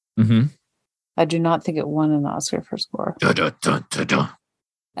movie. Mm-hmm. I do not think it won an Oscar for score. Dun, dun, dun, dun, dun.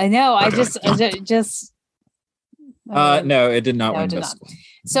 I know. No, it did not win best score.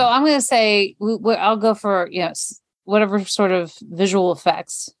 So I'm going to say I'll go for whatever sort of visual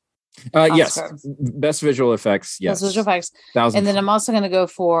effects. Yes, best visual effects. Yes, best visual effects. And then I'm also going to go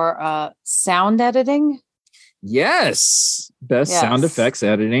for sound editing. Yes, best sound effects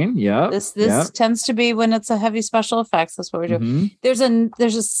editing. Yeah, this tends to be when it's a heavy special effects. That's what we do. Mm-hmm.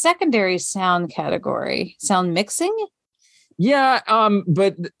 There's a secondary sound category, sound mixing. Yeah,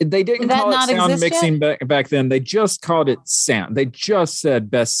 but they didn't call it sound mixing back then. They just called it sound. They just said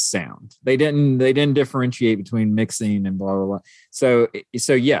best sound. They didn't differentiate between mixing and blah blah blah. So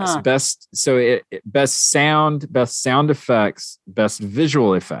yes, best. So best sound effects, best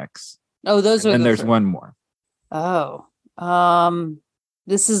visual effects. Oh, those are. And there's one more. Oh,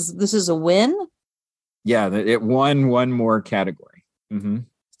 this is a win. Yeah, it won one more category. Mm-hmm.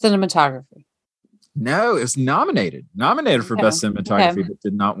 Cinematography. No, it was nominated for best cinematography, but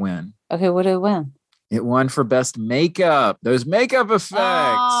did not win. Okay, what did it win? It won for best makeup. Those makeup effects.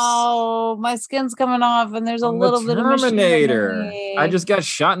 Oh, my skin's coming off, and there's a little bit of Terminator. I just got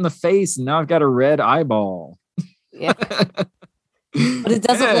shot in the face, and now I've got a red eyeball. Yeah. But it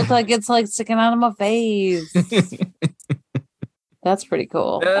doesn't look like it's like sticking out of my face. That's pretty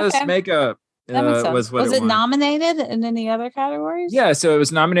cool. Best makeup was it nominated in any other categories? Yeah, so it was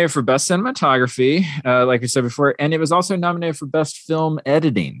nominated for best cinematography, like I said before, and it was also nominated for best film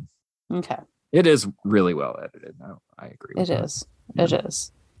editing. Okay. It is really well edited. No, I agree with that. It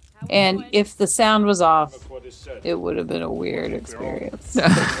is. And if the sound was off, it would have been a weird experience.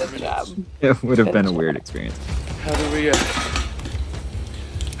 Good job. It would have been a weird experience. How do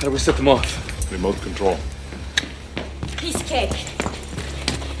we set them off? Remote control. Piece of cake.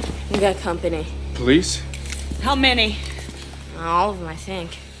 We got company. Police? How many? All of them, I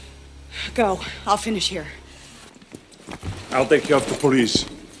think. Go. I'll finish here. I'll take care of the police.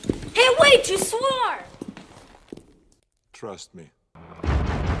 Hey, wait! You swore! Trust me.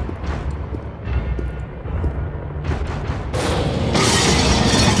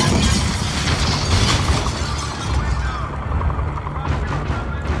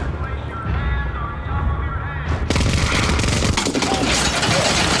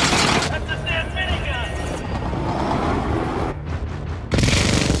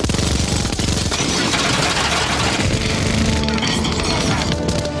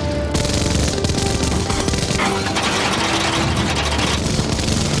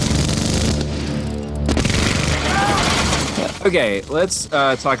 Okay, let's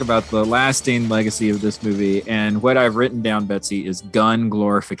talk about the lasting legacy of this movie. And what I've written down, Betsy, is gun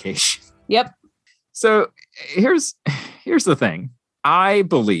glorification. Yep. So here's the thing. I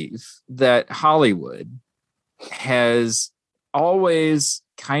believe that Hollywood has always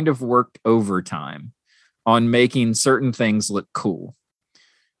kind of worked overtime on making certain things look cool.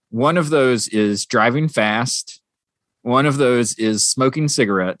 One of those is driving fast. One of those is smoking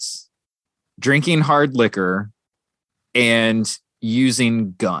cigarettes, drinking hard liquor, and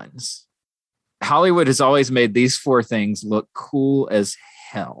using guns. Hollywood has always made these four things look cool as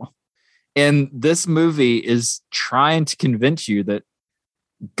hell. And this movie is trying to convince you that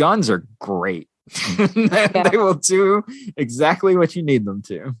guns are great. They will do exactly what you need them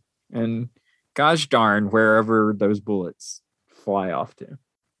to. And gosh darn, wherever those bullets fly off to.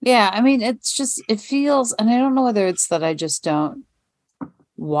 Yeah, I mean, it's just, it feels, and I don't know whether it's that I just don't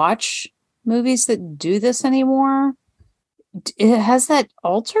watch movies that do this anymore. Has that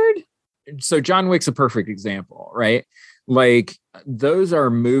altered? So John Wick's a perfect example, right? Like, those are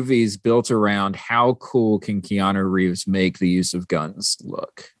movies built around how cool can Keanu Reeves make the use of guns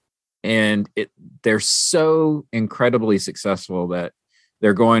look. And they're so incredibly successful that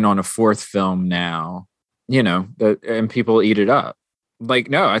they're going on a fourth film now, and people eat it up. Like,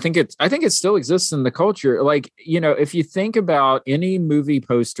 no, I think it still exists in the culture. Like, if you think about any movie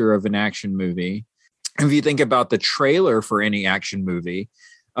poster of an action movie, if you think about the trailer for any action movie,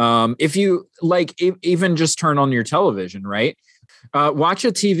 if you even just turn on your television, right? Watch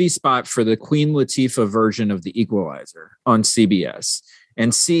a TV spot for the Queen Latifah version of The Equalizer on CBS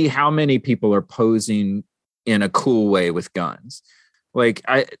and see how many people are posing in a cool way with guns. Like,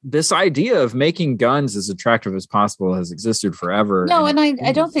 this idea of making guns as attractive as possible has existed forever. No, and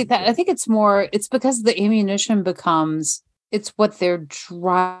I don't think that. I think it's because the ammunition becomes, it's what they're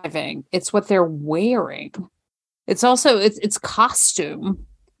driving. It's what they're wearing. It's also, it's costume.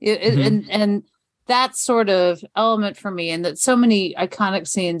 And that sort of element for me, and that so many iconic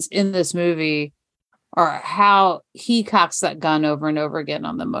scenes in this movie are how he cocks that gun over and over again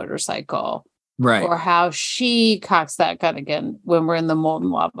on the motorcycle. Right. Or how she cocks that gun again when we're in the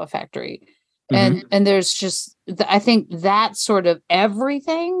molten lava factory. And there's just, I think that sort of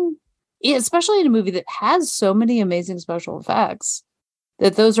everything, especially in a movie that has so many amazing special effects,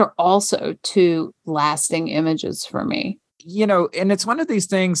 that those are also two lasting images for me. And it's one of these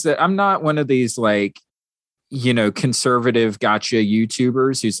things that I'm not one of these conservative gotcha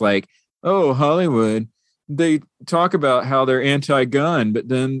YouTubers who's like, oh, Hollywood, they talk about how they're anti-gun, but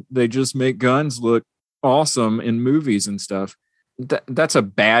then they just make guns look awesome in movies and stuff. That's a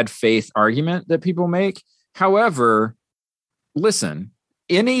bad faith argument that people make. However, listen,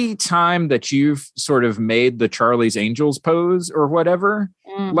 any time that you've sort of made the Charlie's Angels pose or whatever,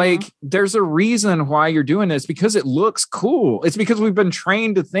 there's a reason why you're doing this, because it looks cool. It's because we've been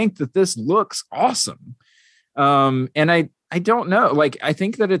trained to think that this looks awesome. And I don't know. Like, I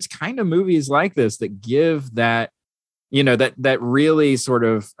think that it's kind of movies like this that give that, that really sort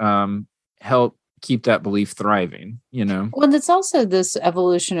of help keep that belief thriving, Well, it's also this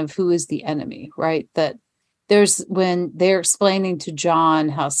evolution of who is the enemy, right? That there's, when they're explaining to John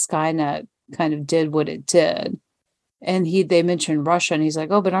how Skynet kind of did what it did, and they mentioned Russia, and he's like,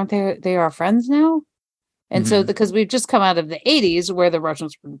 oh, but aren't they our friends now? And so, because we've just come out of the 80s where the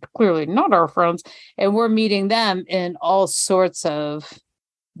Russians were clearly not our friends, and we're meeting them in all sorts of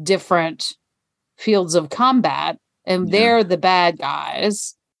different fields of combat, and they're the bad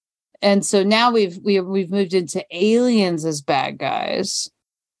guys. And so now we've moved into aliens as bad guys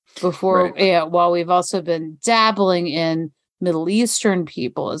before, while we've also been dabbling in Middle Eastern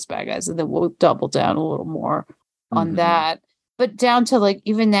people as bad guys. And then we'll double down a little more on that. But down to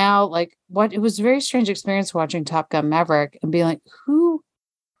even now, it was a very strange experience watching Top Gun Maverick and being like,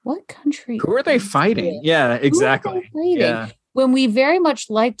 what country? Who are they fighting? Yeah, exactly. Yeah. When we very much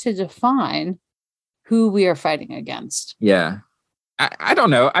like to define who we are fighting against. Yeah. I don't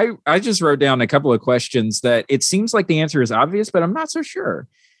know. I just wrote down a couple of questions that it seems like the answer is obvious, but I'm not so sure.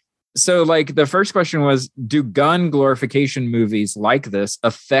 So the first question was, do gun glorification movies like this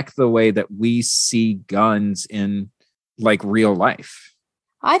affect the way that we see guns in like real life.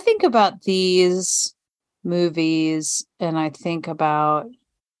 I think about these movies and I think about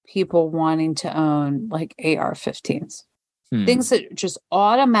people wanting to own like AR-15s. Things that just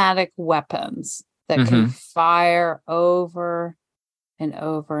automatic weapons that can fire over and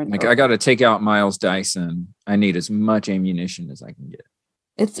over and like over. I got to take out Miles Dyson. I need as much ammunition as I can get.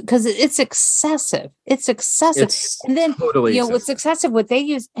 It's because it's excessive. It's excessive. And then totally what's excessive, what they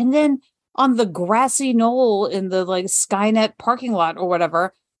use. And then on the grassy knoll in the like Skynet parking lot or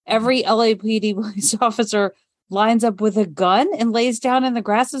whatever, every LAPD police officer lines up with a gun and lays down in the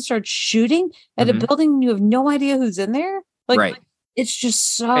grass and starts shooting at a building. And you have no idea who's in there. Like, right. It's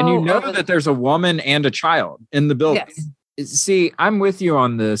just so. And you know that there's a woman and a child in the building. Yes. See, I'm with you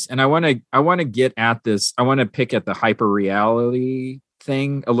on this, and I want to get at this. I want to pick at the hyper reality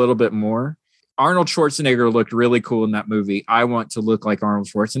thing a little bit more. Arnold Schwarzenegger looked really cool in that movie. I want to look like Arnold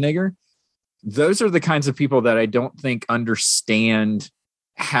Schwarzenegger. Those are the kinds of people that I don't think understand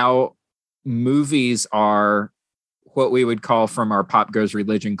how movies are what we would call from our Pop Goes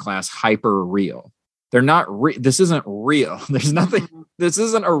Religion class hyper real. They're not this isn't real. There's nothing. This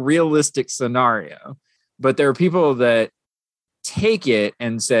isn't a realistic scenario. But there are people that take it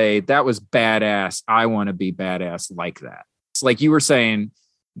and say that was badass. I want to be badass like that. It's like you were saying,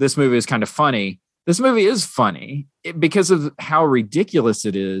 this movie is kind of funny. This movie is funny because of how ridiculous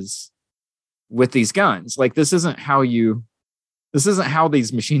it is with these guns. Like this isn't how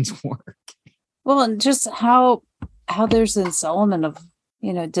these machines work. Well, and just how there's this element of,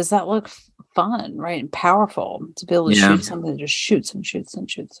 does that look fun, right? And powerful to be able to shoot something that just shoots and shoots and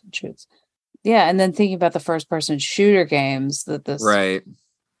shoots and shoots. Yeah. And then thinking about the first person shooter games that this right.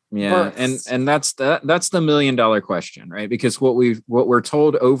 Yeah. works. And that's the $1 million question, right? Because what we're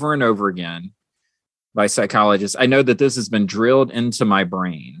told over and over again by psychologists, I know that this has been drilled into my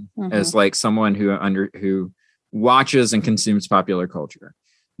brain as like someone who watches and consumes popular culture,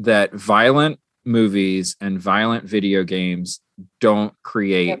 that violent movies and violent video games don't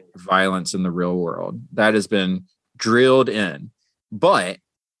create violence in the real world. That has been drilled in. But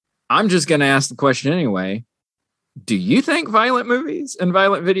I'm just going to ask the question anyway. Do you think violent movies and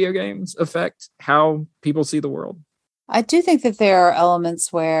violent video games affect how people see the world? I do think that there are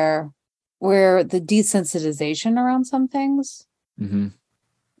elements where the desensitization around some things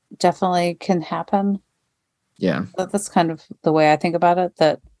definitely can happen. Yeah. That's kind of the way I think about it,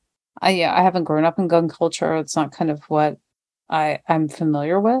 that I haven't grown up in gun culture. It's not kind of what I'm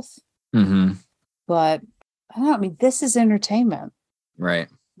familiar with. But I don't know. I mean, this is entertainment. Right.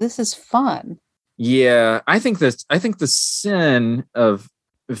 This is fun. Yeah. I think the sin of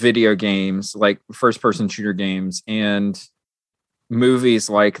video games, like first person shooter games and movies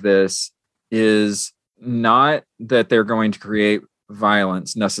like this, is not that they're going to create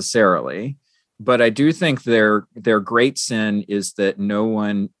violence necessarily. But I do think their great sin is that no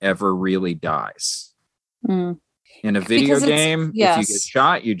one ever really dies. In a video game, if you get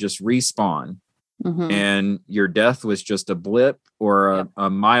shot, you just respawn. And your death was just a blip or a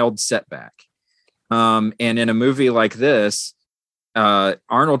mild setback. And in a movie like this,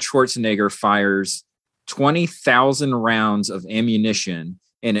 Arnold Schwarzenegger fires 20,000 rounds of ammunition,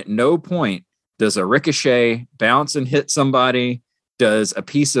 and at no point does a ricochet bounce and hit somebody. Does a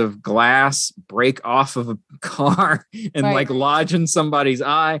piece of glass break off of a car and like lodge in somebody's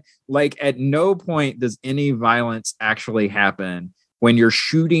eye? Like at no point does any violence actually happen when you're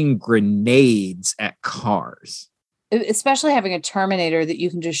shooting grenades at cars. Especially having a Terminator that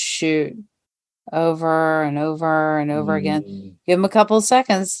you can just shoot over and over and over again. Give him a couple of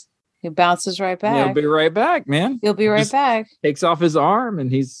seconds. He bounces right back. He'll be right back, man. He'll be right back. Takes off his arm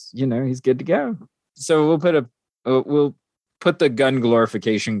and he's good to go. So we'll put the gun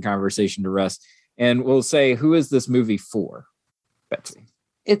glorification conversation to rest, and we'll say, who is this movie for, Betsy?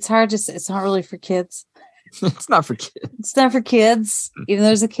 It's hard to say. It's not really for kids. It's not for kids. It's not for kids, even though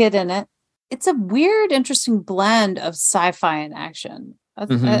there's a kid in it. It's a weird, interesting blend of sci-fi and action.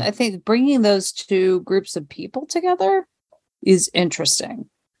 I think bringing those two groups of people together is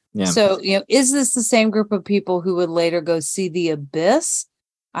interesting. Yeah. So, is this the same group of people who would later go see The Abyss?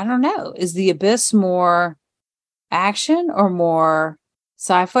 I don't know. Is The Abyss more action or more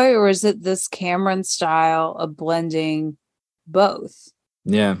sci-fi, or is it this Cameron style of blending both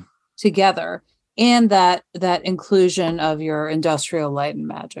together, and that inclusion of your industrial light and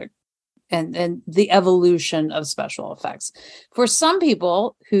magic and the evolution of special effects? For some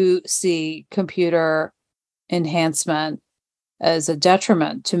people who see computer enhancement as a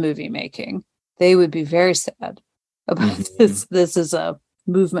detriment to movie making, they would be very sad about this. This is a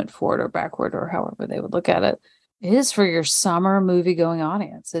movement forward or backward, or however they would look at it. It is for your summer movie going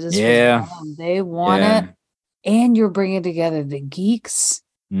audience. It is for them. They want it. and you're bringing together the geeks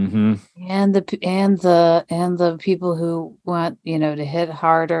Mm-hmm. and the people who want, to hit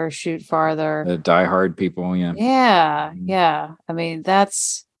harder, shoot farther. The diehard people, yeah. Yeah. I mean,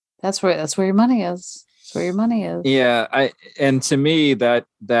 that's where your money is. That's where your money is. Yeah, and to me that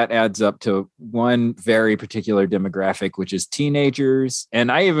adds up to one very particular demographic, which is teenagers, and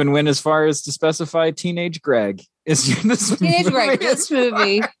I even went as far as to specify teenage Greg. This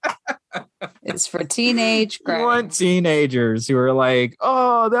movie is for teenage Greg. You want teenagers who are like,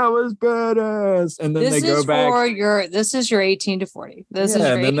 "Oh, that was badass," and then they go back. This is your 18 to 40. This is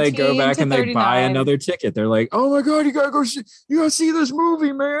your and then they go back and 39. they buy another ticket. They're like, "Oh my god, you gotta see this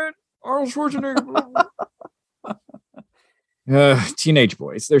movie, man! Arnold Schwarzenegger." Teenage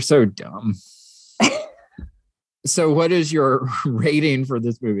boys, they're so dumb. So, what is your rating for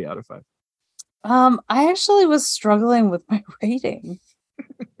this movie out of 5? I actually was struggling with my rating.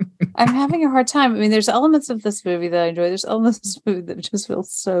 I'm having a hard time. I mean, there's elements of this movie that I enjoy. There's elements of this movie that just feel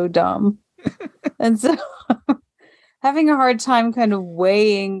so dumb. And so having a hard time kind of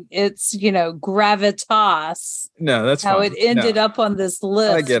weighing its, gravitas. No, that's how fine. it ended up on this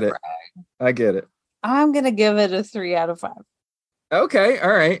list. I get it. I get it. I'm going to give it a 3 out of 5. Okay.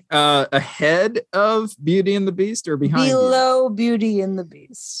 All right. Ahead of Beauty and the Beast or behind? Below Beauty and the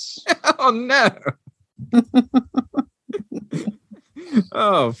Beast. Oh, no.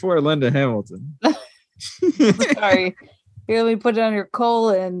 Oh, poor Linda Hamilton. Sorry. Here, let me put it on your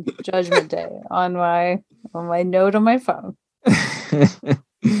colon Judgment Day on my note on my phone.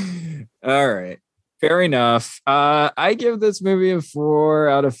 All right. Fair enough. I give this movie a 4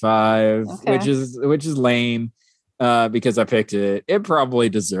 out of 5, Okay. which is lame. Because I picked it. It probably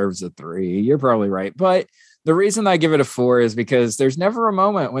deserves a 3. You're probably right. But the reason I give it a 4 is because there's never a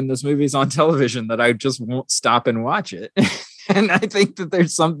moment when this movie's on television that I just won't stop and watch it. And I think that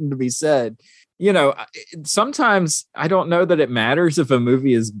there's something to be said. Sometimes I don't know that it matters if a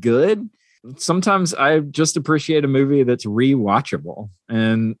movie is good. Sometimes I just appreciate a movie that's rewatchable.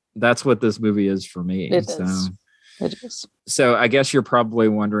 And that's what this movie is for me. It is. So I guess you're probably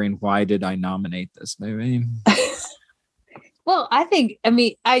wondering, why did I nominate this movie? Well,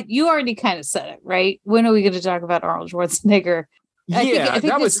 you already kind of said it, right? When are we going to talk about Arnold Schwarzenegger? I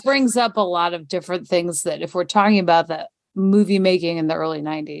think this brings up a lot of different things that if we're talking about the movie making in the early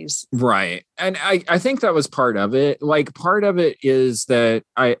 90s. Right. And I think that was part of it. Like, part of it is that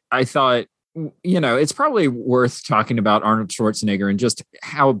I thought, it's probably worth talking about Arnold Schwarzenegger and just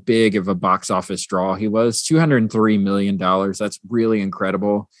how big of a box office draw he was. $203 million. That's really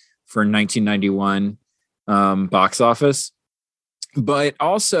incredible for 1991 box office. But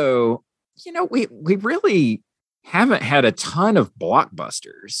also, we really haven't had a ton of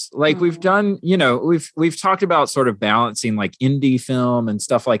blockbusters. Like we've done, we've talked about sort of balancing like indie film and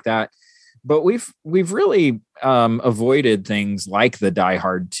stuff like that. But we've really avoided things like the Die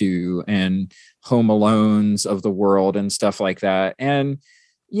Hard 2 and Home Alones of the world and stuff like that. And,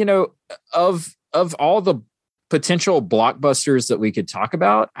 of all the potential blockbusters that we could talk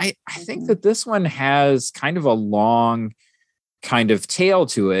about, I think that this one has kind of a long kind of tail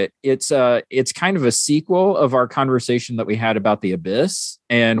to it. It's kind of a sequel of our conversation that we had about The Abyss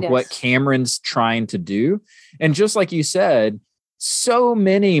and what Cameron's trying to do. And just like you said, so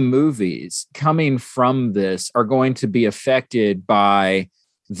many movies coming from this are going to be affected by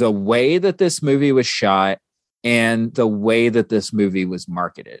the way that this movie was shot and the way that this movie was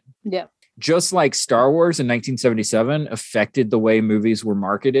marketed. Yeah. Just like Star Wars in 1977 affected the way movies were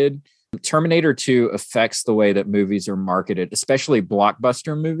marketed, Terminator 2 affects the way that movies are marketed, especially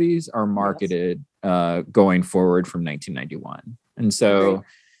blockbuster movies are marketed going forward from 1991. And so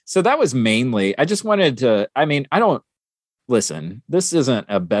that was mainly, I just wanted to, listen, this isn't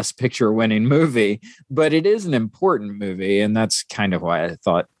a Best Picture winning movie, but it is an important movie. And that's kind of why I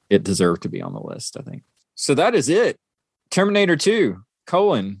thought it deserved to be on the list, I think. So that is it. Terminator 2,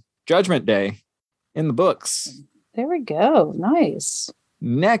 Judgment Day in the books. There we go. Nice.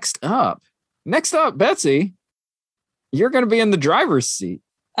 Next up, Betsy, you're going to be in the driver's seat.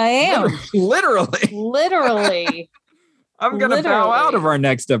 I am. Literally. I'm going to bow out of our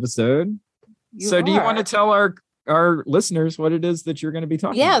next episode. Do you want to tell our listeners what it is that you're going to be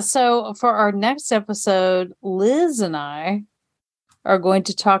talking about? So for our next episode, Liz and I are going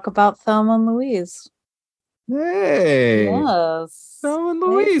to talk about Thelma and Louise. Hey. Yes. Thelma and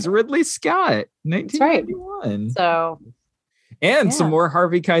Louise, Ridley Scott, 1991. So... And some more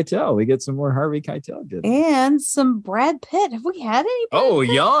Harvey Keitel. We get some more Harvey Keitel. And some Brad Pitt. Have we had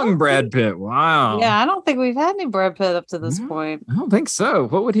any? Young Brad Pitt. Wow. Yeah, I don't think we've had any Brad Pitt up to this point. I don't think so.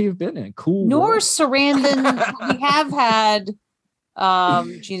 What would he have been in? Cool. Nor Sarandon. We have had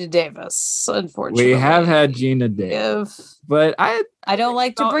Gina Davis, unfortunately. We have had Gina Davis, but I don't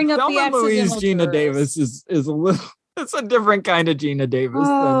like to bring up the Thelma accidental Louise Gina tourist. Davis is a little. It's a different kind of Gina Davis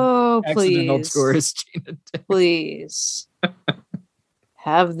Oh, than accidental please. tourist Gina Davis. Please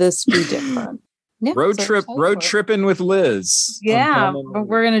have this be different. Yeah, road so trip, October. road tripping with Liz. on Yeah, Thelma but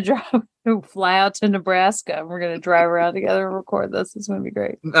we're gonna fly out to Nebraska. And we're gonna drive around together and record this. It's gonna be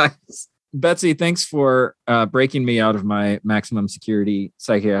great. Nice. Betsy, thanks for breaking me out of my maximum security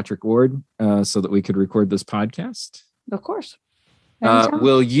psychiatric ward so that we could record this podcast. Of course. Anytime.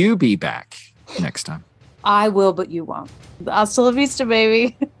 Will you be back next time? I will, but you won't. Hasta la vista,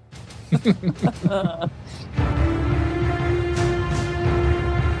 baby.